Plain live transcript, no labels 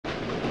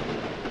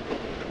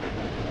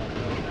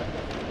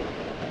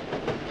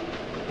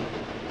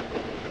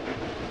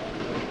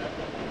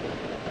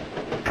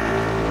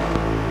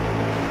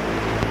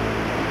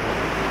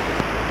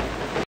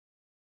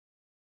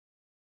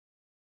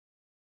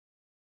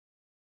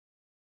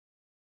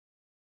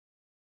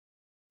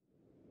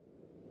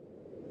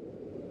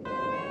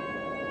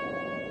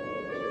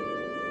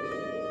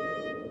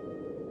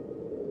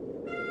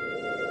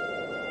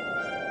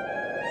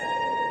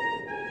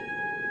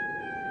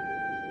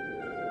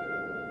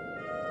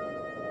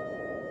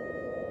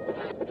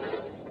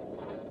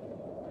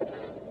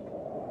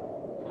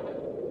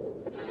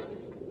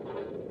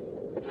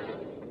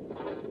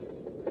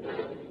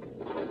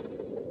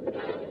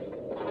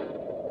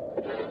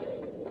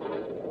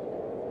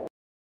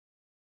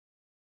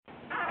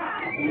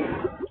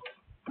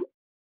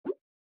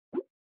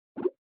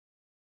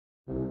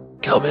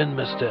Come in,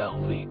 Mr.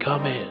 Elfie,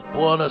 come in.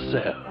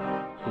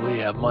 Buonasera. We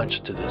have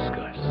much to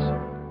discuss.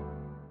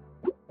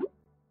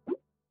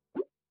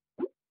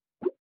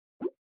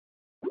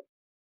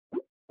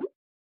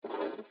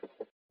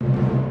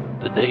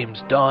 The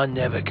name's Don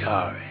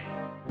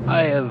Nevicari.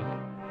 I have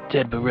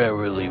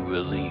temporarily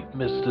relieved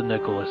Mr.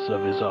 Nicholas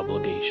of his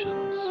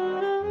obligations.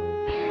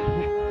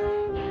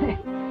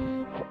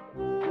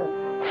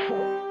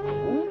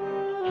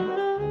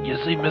 You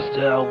see,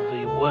 Mr.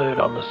 Elfie, word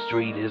on the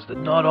street is that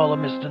not all of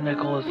Mr.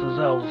 Nicholas's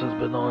elves has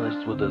been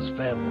honest with his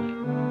family.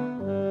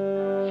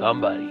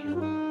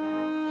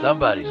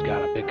 Somebody's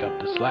gotta pick up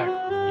the slack,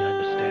 you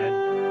understand?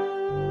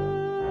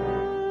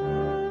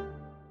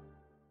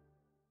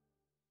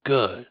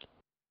 Good.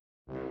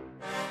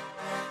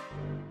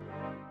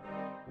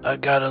 I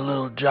got a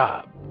little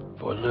job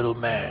for a little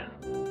man.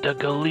 The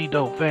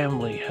Galito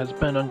family has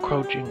been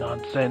encroaching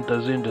on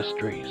Santa's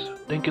industries,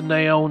 thinking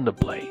they own the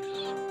place.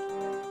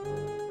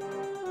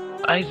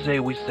 I say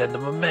we send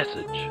them a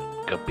message,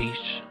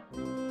 capiche?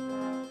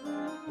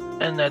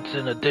 And that's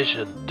in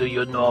addition to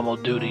your normal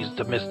duties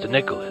to Mr.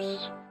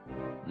 Nicholas.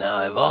 Now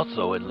I've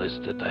also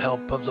enlisted the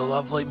help of the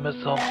lovely Miss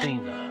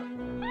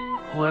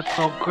Alfina, who has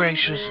so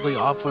graciously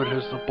offered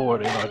her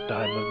support in our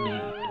time of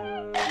need.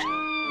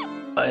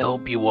 I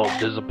hope you won't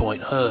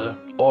disappoint her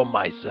or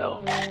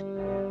myself.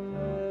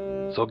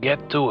 So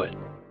get to it.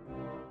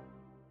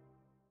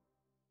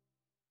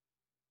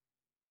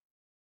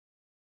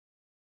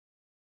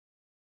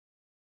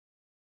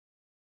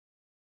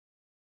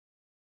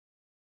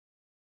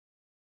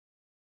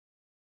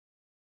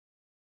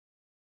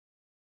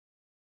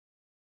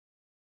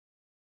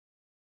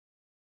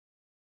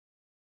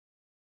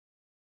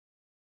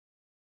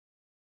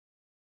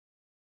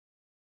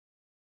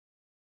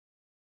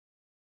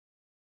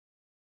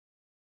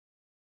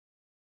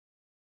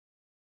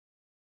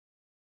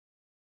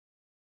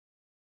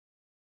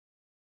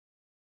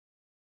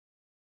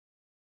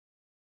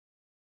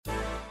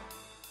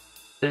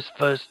 This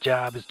first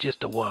job is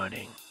just a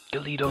warning.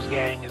 Galito's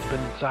gang has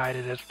been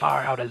sighted as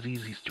far out as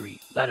Easy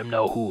Street. Let him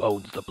know who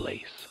owns the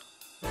place.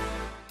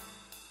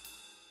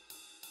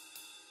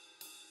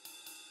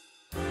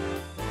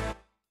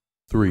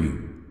 Three,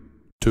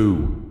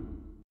 two,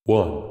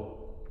 one,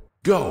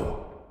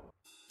 go!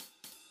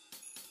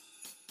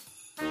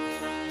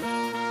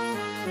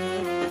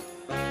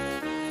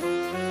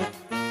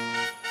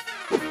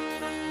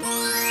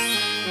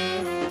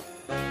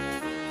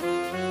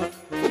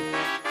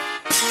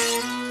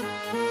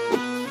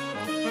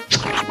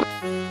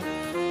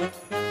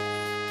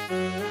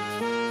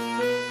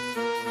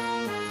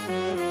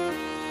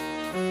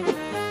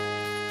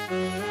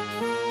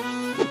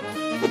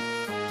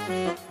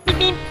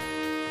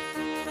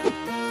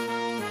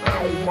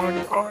 Ow, my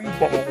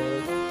eyeball.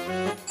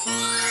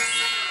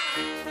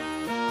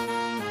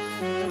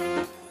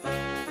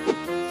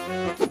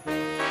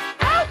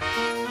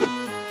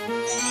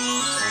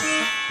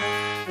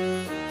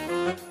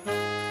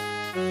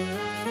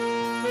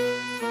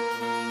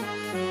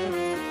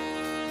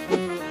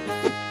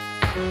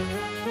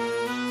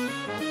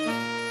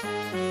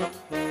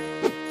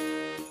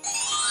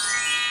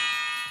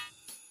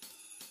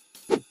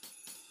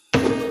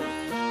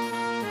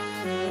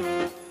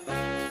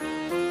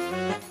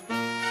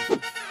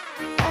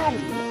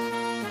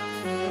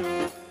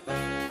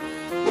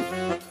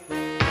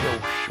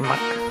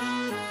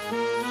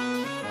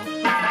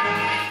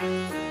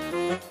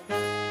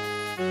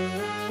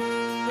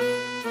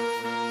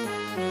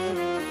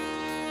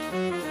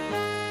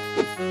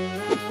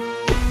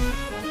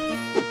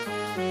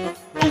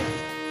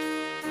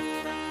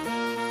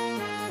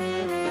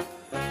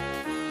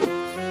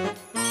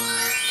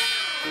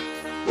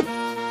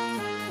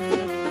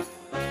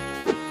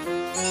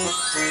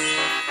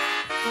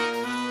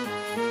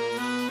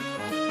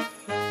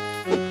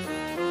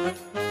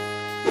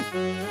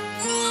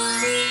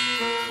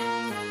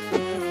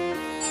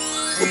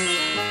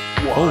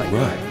 All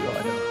right.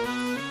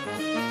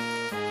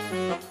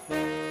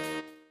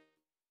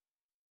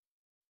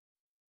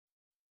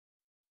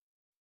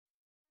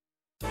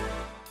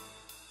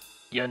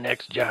 Your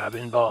next job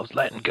involves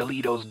letting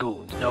Galito's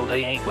goons know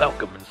they ain't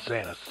welcome in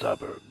Santa's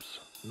suburbs.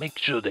 Make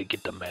sure they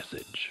get the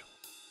message.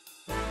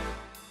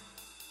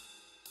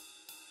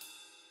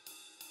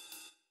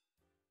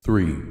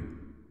 3,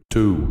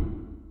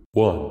 2,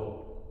 1,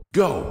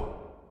 go!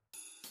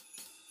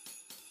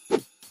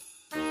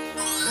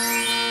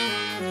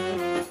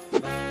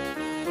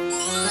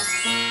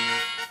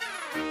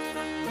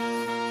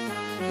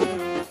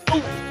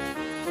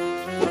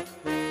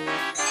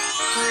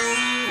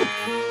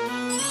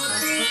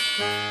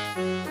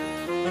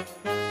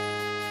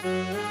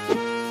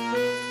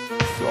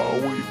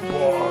 Sorry,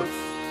 boss.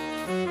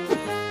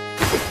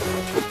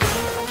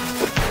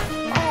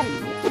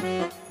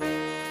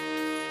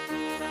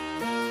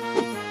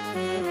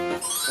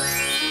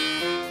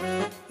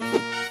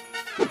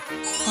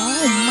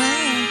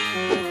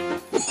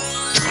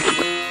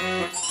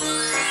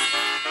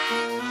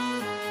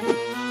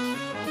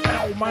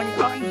 my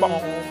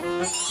eyeball.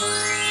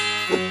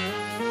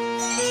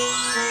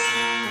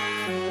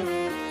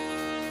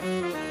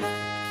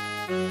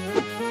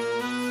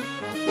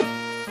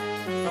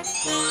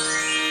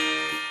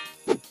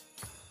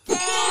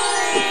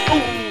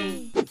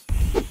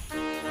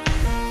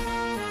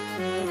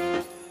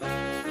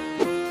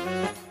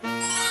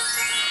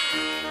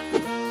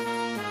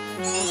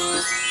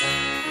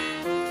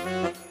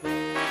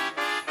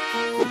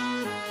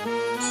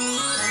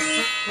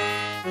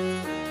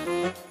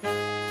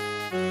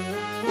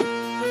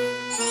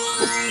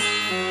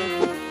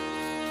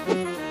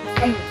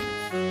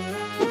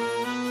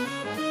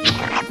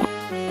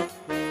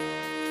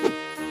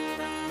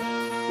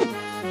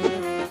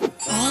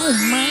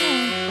 Oh my.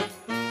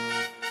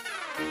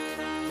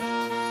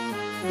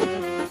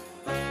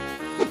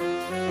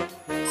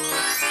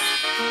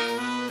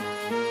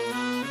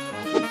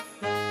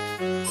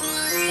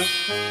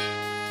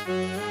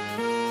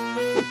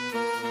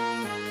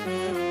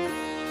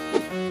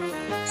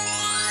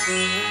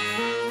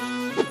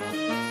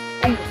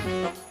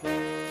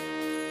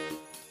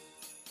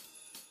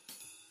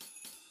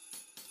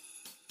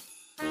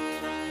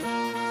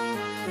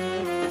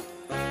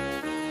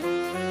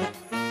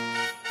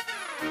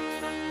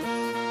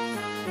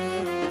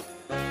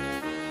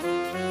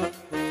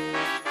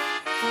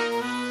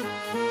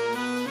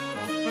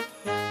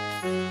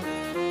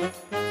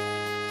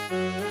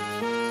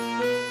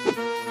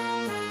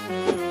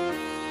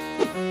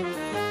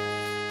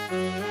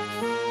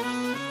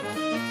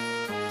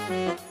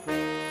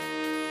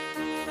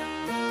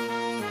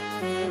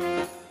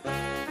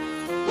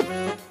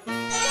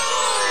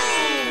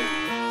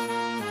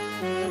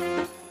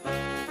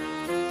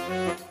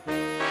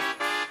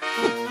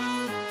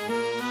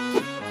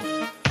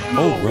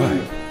 All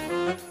right.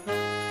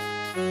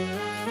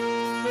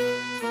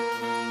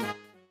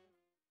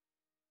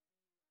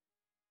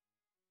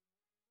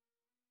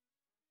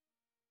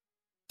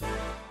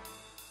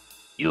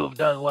 You have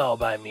done well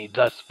by me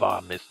thus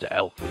far, Mr.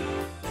 Elfie.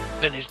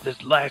 Finish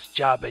this last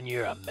job and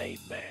you're a made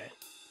man.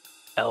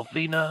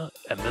 Elfina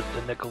and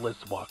Mr. Nicholas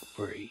walk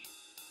free.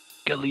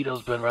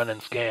 Galito's been running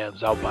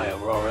scams out by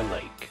Aurora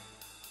Lake.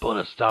 Put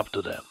a stop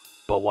to them,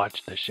 but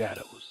watch the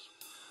shadows.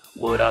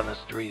 Word on the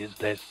street is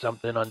there's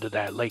something under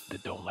that lake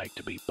that don't like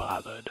to be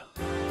bothered.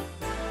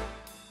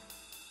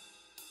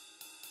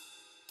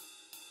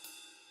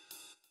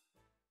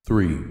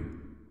 Three,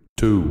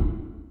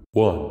 two,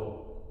 one,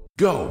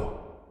 go!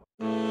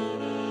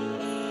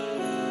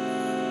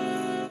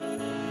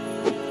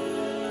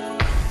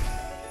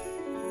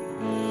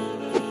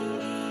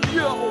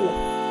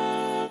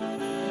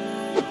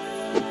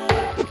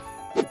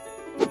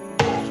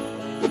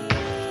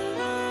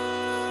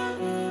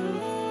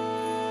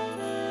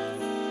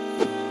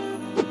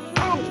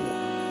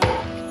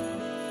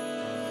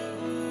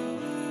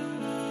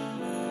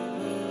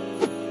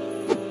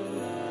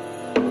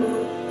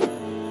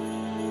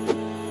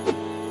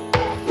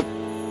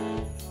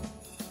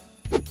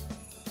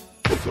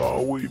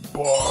 Sorry,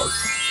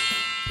 boss.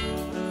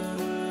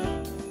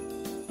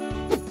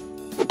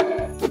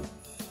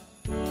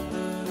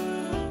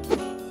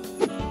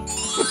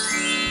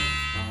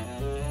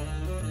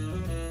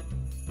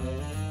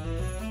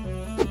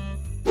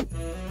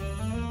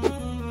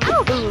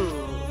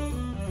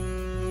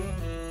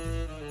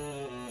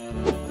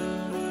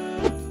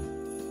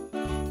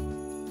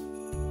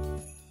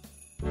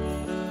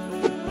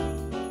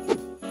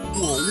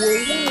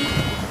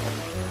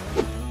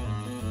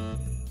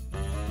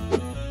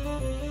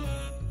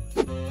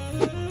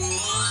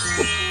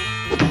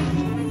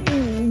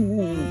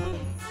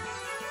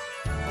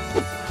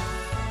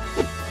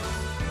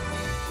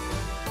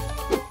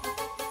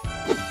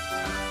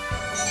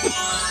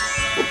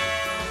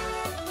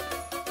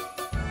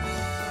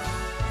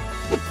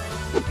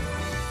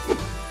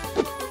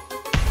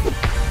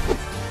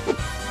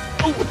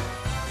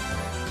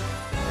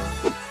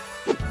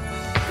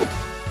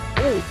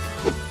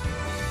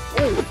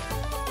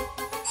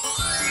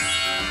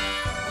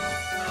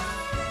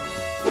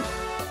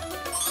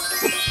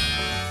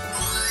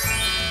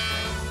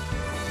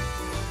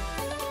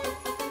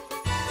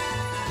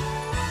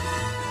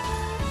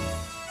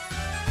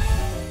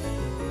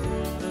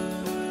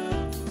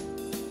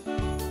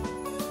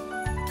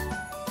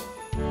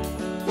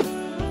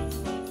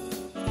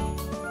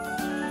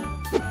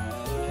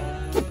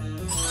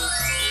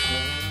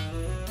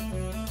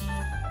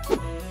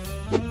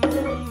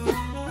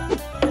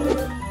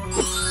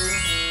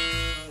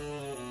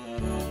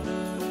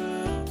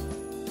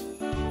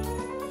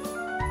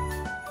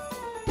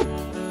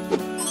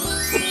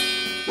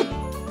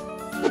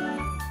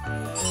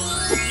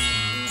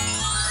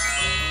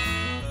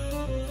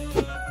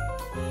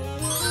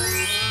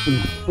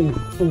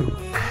 Whoa,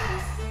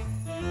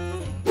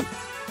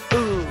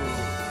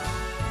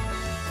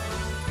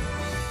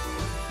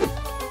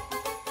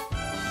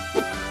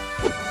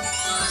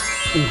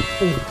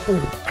 whoa,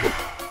 whoa.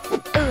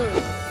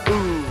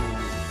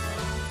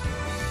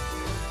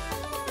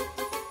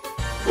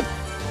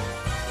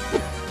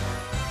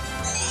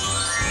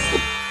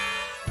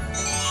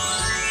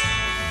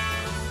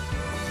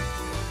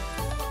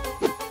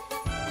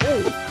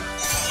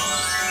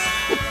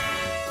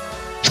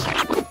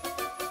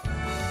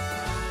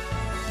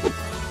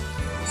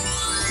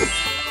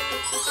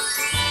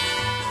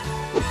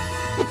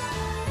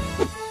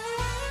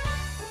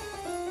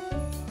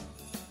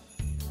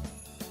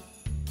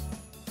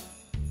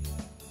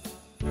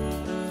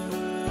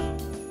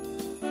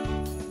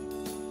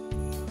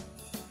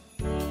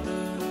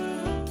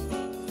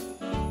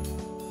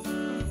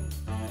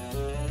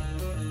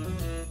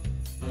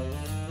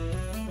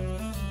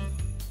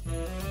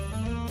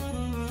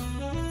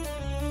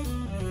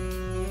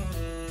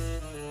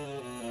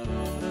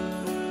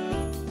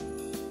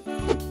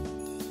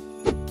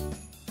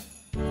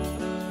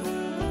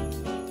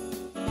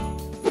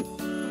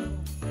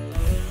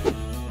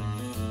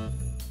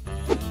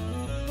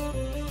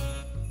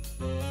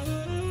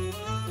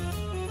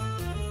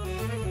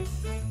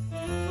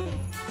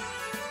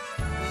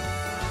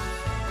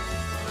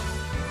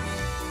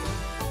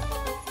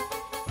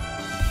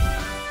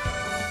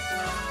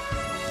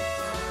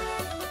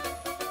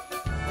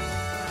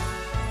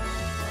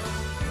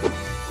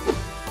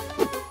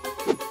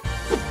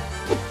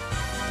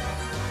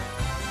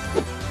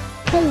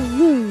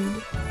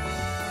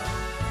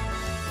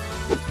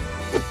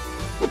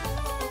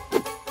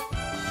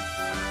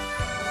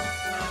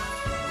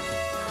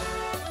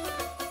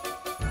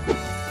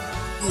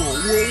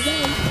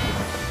 Rude.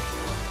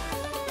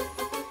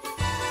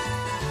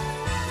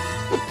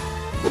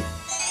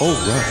 All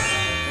right.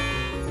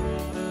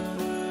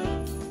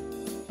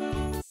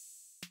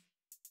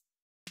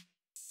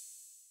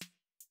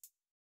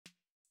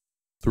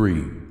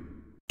 Three,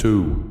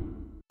 two,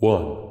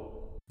 one,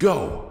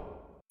 go!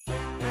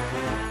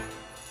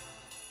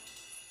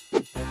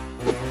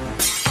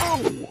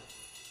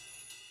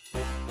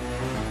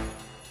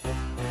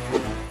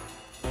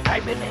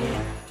 I'm in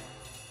here.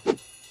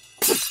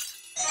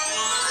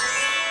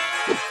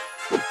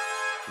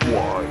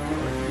 Why,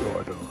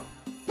 yada.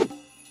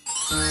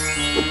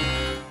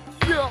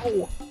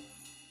 Yo!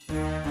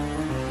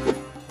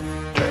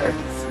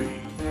 Taxi.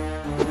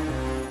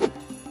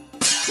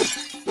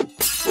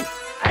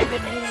 I'm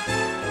in here.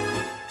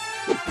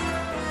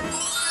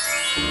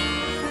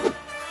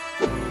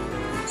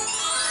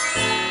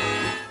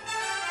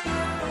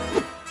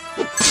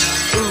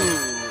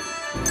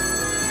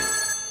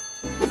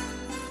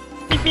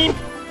 Beep beep.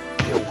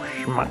 You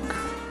schmuck.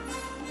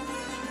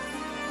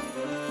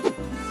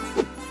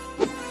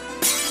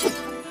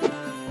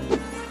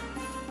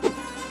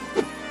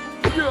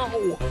 Yo!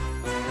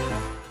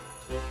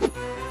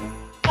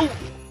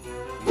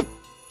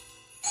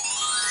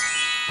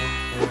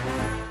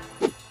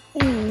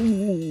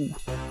 Ooh.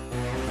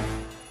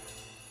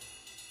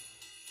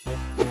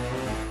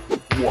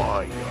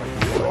 Why,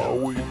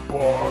 sorry,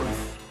 boss.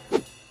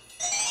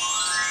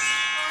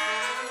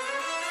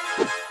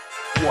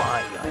 Why,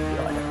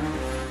 yada.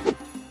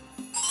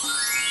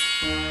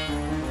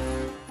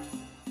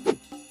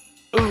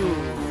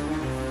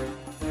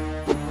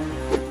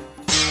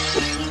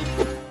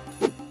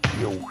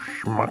 You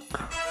schmuck.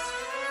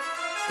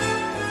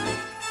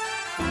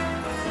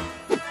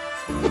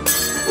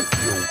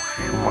 You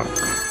schmuck.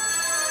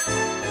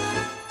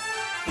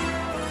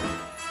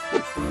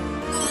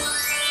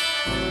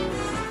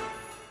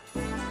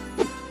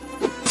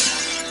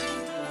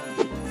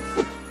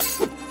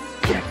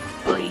 Check,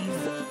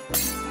 please.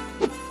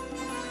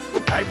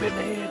 I'm in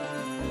here.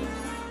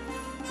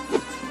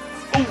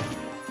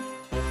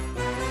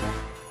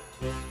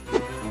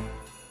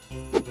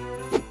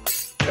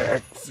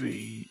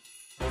 Taxi.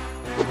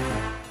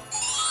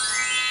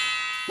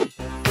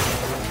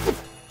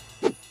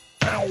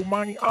 Ow,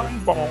 my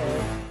eyeball.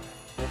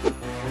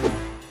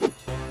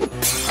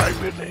 I'm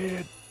in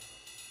it.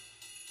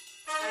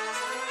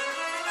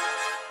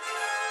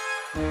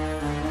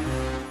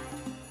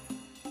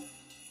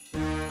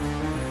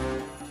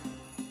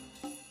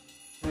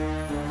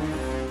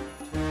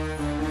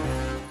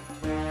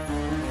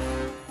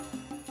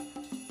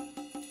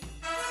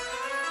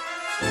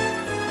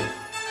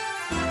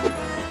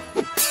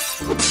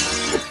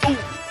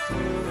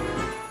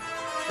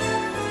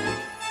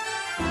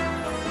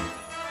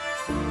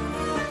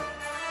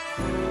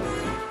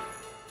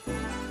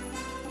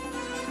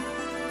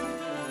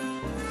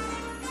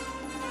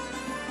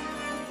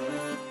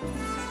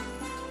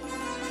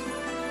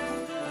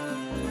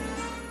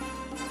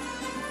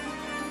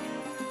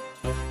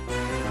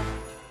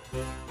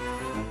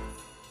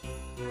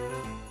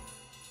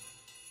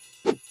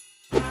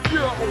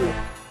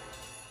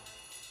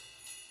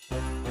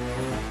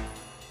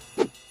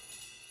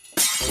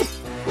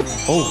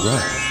 All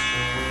right.